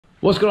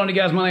What's going on, you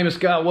guys? My name is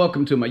Scott.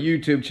 Welcome to my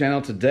YouTube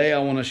channel. Today I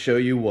want to show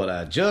you what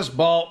I just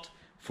bought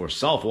for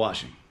soft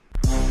washing.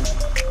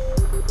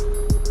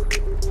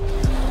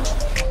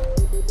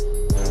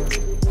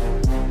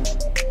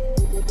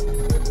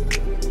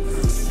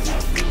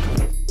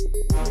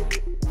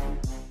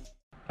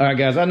 All right,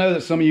 guys, I know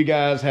that some of you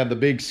guys have the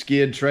big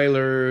skid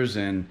trailers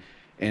and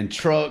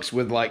trucks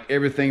with like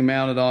everything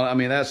mounted on. I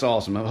mean, that's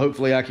awesome.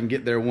 Hopefully I can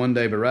get there one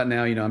day, but right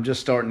now, you know, I'm just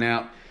starting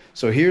out.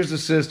 So here's the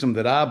system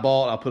that I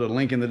bought. I'll put a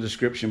link in the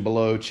description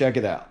below. Check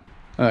it out.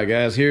 All right,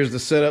 guys, here's the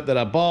setup that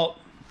I bought.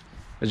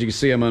 As you can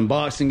see, I'm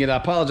unboxing it. I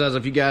apologize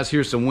if you guys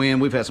hear some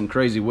wind. We've had some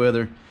crazy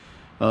weather.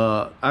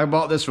 I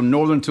bought this from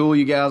Northern Tool,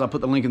 you guys. I'll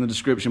put the link in the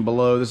description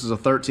below. This is a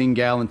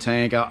 13-gallon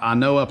tank. I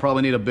know I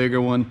probably need a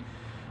bigger one.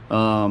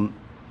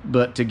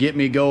 But to get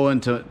me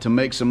going to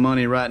make some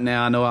money right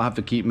now, I know I'll have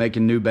to keep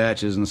making new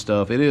batches and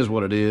stuff. It is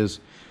what it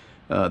is.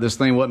 This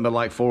thing wasn't but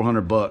like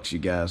 400 bucks, you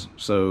guys.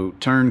 So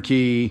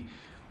turnkey.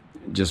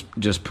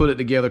 Just put it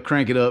together,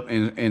 crank it up,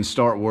 and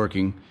start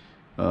working.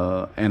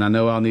 And I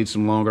know I'll need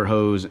some longer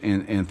hose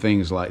and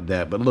things like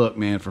that. But look,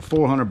 man, for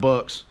 400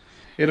 bucks,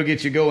 it'll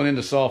get you going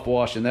into soft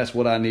washing. That's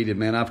what I needed,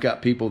 man. I've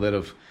got people that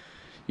have,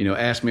 you know,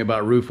 asked me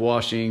about roof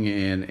washing,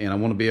 and I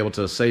want to be able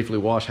to safely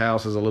wash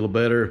houses a little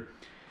better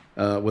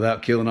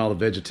without killing all the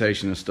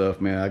vegetation and stuff,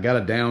 man. I got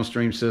a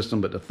downstream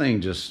system, but the thing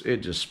just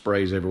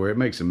sprays everywhere. It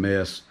makes a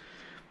mess,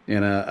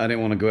 and I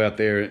didn't want to go out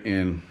there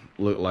and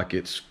look like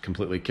it's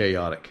completely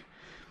chaotic.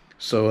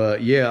 So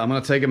yeah, I'm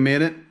gonna take a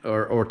minute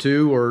or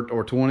two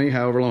or 20,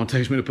 however long it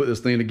takes me to put this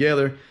thing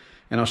together,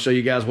 and I'll show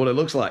you guys what it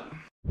looks like.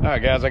 All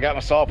right, guys, I got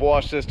my soft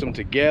wash system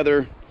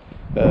together.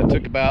 It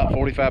took about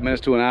 45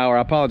 minutes to an hour.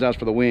 I apologize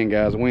for the wind,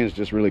 guys. The wind's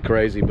just really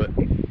crazy, but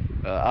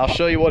I'll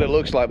show you what it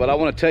looks like. But I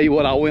want to tell you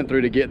what I went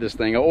through to get this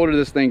thing. I ordered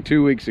this thing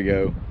 2 weeks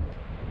ago,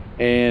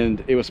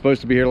 and it was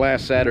supposed to be here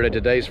last Saturday.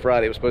 Today's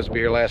Friday. It was supposed to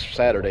be here last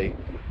Saturday,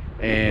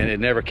 and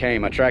it never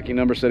came. My tracking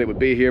number said it would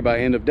be here by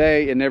end of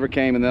day. It never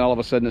came, and then all of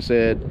a sudden it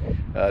said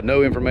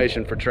no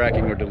information for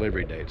tracking or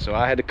delivery date. So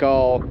I had to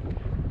call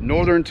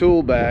Northern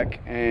Tool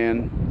back,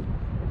 and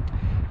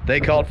they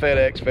called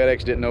FedEx. FedEx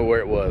didn't know where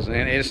it was,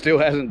 and it still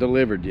hasn't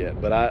delivered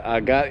yet. But I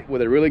got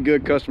with a really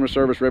good customer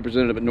service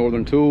representative at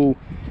Northern Tool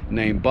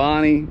named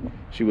Bonnie.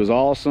 She was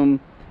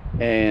awesome,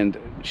 and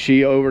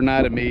she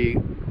overnighted me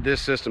this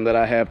system that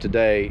I have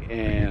today,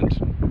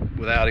 and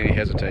without any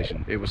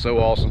hesitation. It was so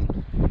awesome.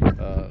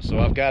 So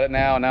I've got it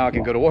now. Now I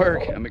can go to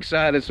work. I'm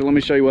excited. So let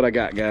me show you what I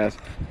got, guys.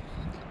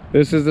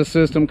 This is the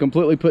system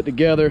completely put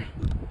together.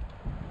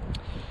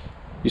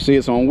 You see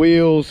it's on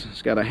wheels.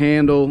 It's got a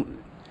handle.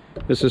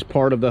 This is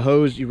part of the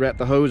hose. You wrap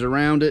the hose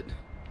around it.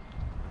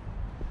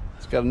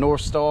 It's got a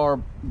North Star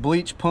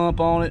bleach pump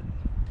on it.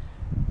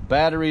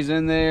 Batteries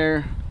in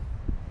there.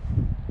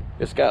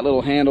 It's got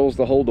little handles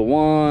to hold the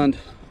wand.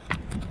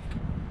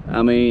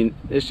 I mean,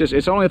 it's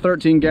only a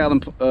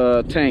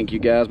 13-gallon tank, you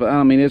guys, but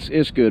I mean,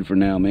 it's good for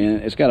now,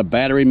 man. It's got a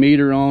battery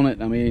meter on it.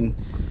 I mean,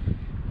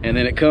 and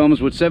then it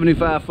comes with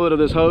 75 foot of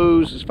this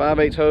hose. It's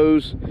 5/8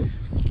 hose.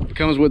 It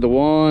comes with the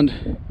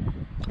wand,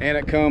 and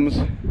it comes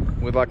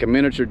with like a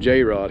miniature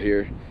J-rod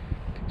here.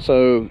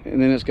 So,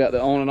 and then it's got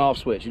the on and off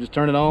switch. You just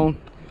turn it on,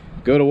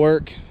 go to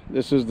work.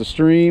 This is the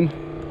stream.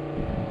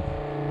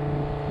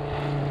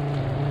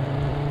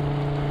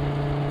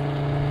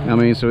 I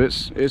mean, so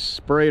it's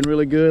spraying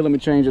really good. Let me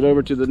change it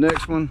over to the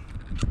next one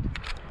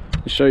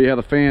to show you how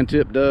the fan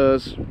tip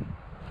does.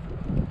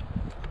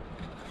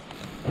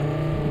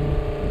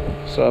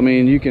 So I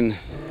mean, you can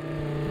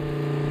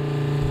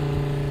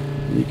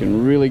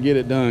really get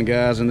it done,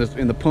 guys. And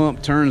the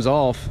pump turns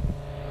off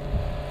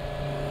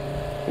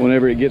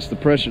whenever it gets the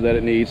pressure that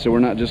it needs, so we're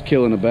not just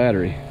killing the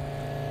battery.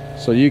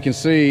 So you can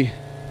see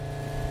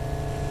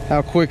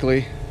how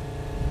quickly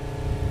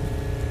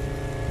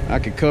I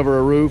could cover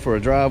a roof or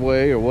a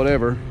driveway or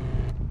whatever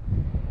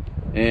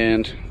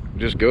and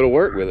just go to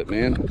work with it,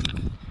 man.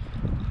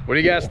 What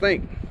do you guys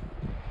think?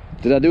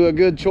 Did I do a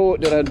good choice?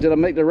 Did I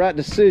make the right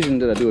decision?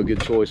 Did I do a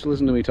good choice?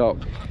 Listen to me talk.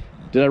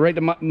 Did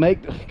I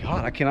make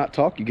God, I cannot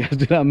talk, you guys.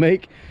 Did I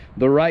make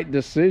the right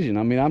decision?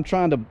 I mean, I'm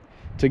trying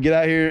to get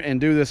out here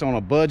and do this on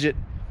a budget.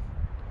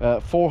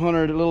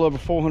 400, a little over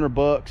 400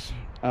 bucks.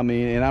 I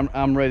mean, and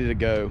I'm ready to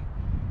go.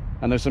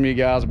 I know some of you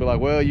guys will be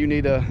like, well, you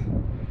need a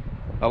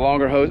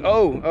longer hose.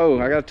 Oh,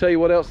 I gotta tell you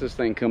what else this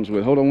thing comes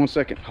with. Hold on one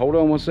second. Hold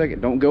on one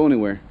second. Don't go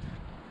anywhere.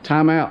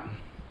 Time out.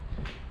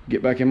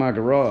 Get back in my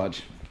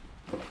garage.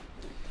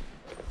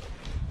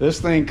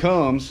 This thing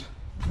comes,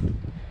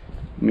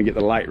 let me get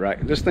the light right.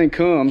 This thing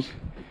comes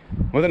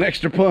with an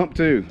extra pump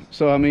too.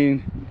 So I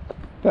mean,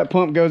 that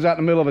pump goes out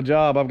in the middle of a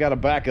job, I've got a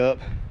backup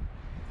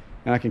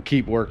and I can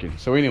keep working.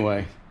 So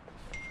anyway,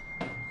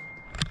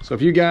 so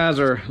if you guys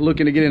are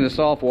looking to get into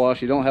soft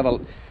wash, you don't have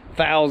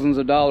thousands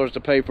of dollars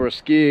to pay for a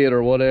skid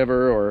or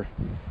whatever, or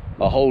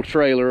a whole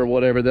trailer or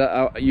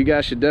whatever, you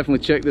guys should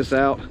definitely check this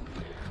out.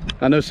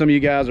 I know some of you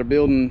guys are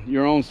building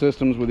your own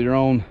systems with your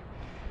own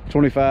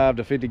 25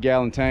 to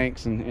 50-gallon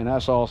tanks, and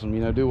that's awesome.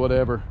 You know, do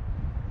whatever.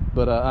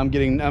 But I'm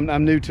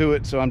new to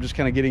it, so I'm just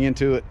kind of getting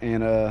into it,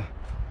 and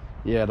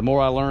yeah, the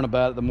more I learn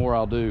about it, the more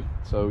I'll do.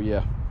 So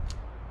yeah,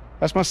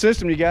 that's my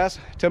system, you guys.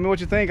 Tell me what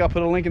you think. I'll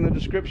put a link in the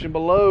description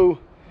below.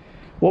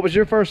 What was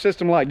your first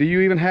system like? Do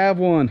you even have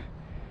one?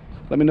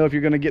 Let me know if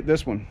you're going to get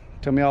this one.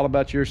 Tell me all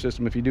about your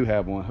system if you do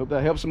have one. Hope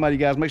that helps somebody,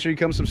 guys. Make sure you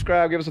come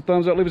subscribe, give us a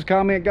thumbs up, leave us a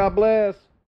comment. God bless.